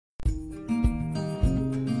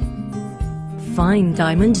fine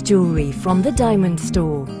diamond jewellery from the Diamond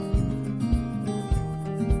Store.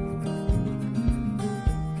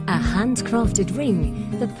 A handcrafted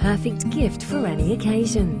ring, the perfect gift for any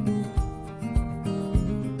occasion.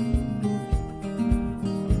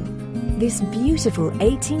 This beautiful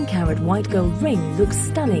 18-carat white gold ring looks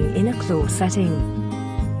stunning in a claw setting.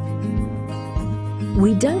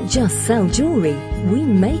 We don't just sell jewellery, we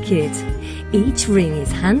make it. Each ring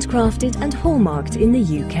is handcrafted and hallmarked in the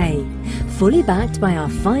UK, fully backed by our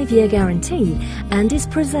 5-year guarantee and is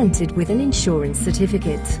presented with an insurance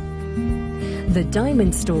certificate. The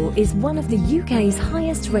Diamond Store is one of the UK's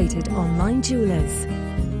highest rated online jewellers.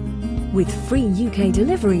 With free UK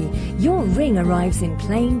delivery, your ring arrives in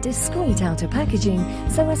plain, discreet outer packaging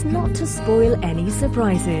so as not to spoil any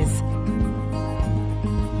surprises.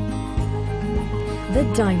 The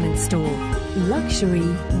Diamond Store. Luxury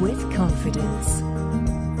with confidence.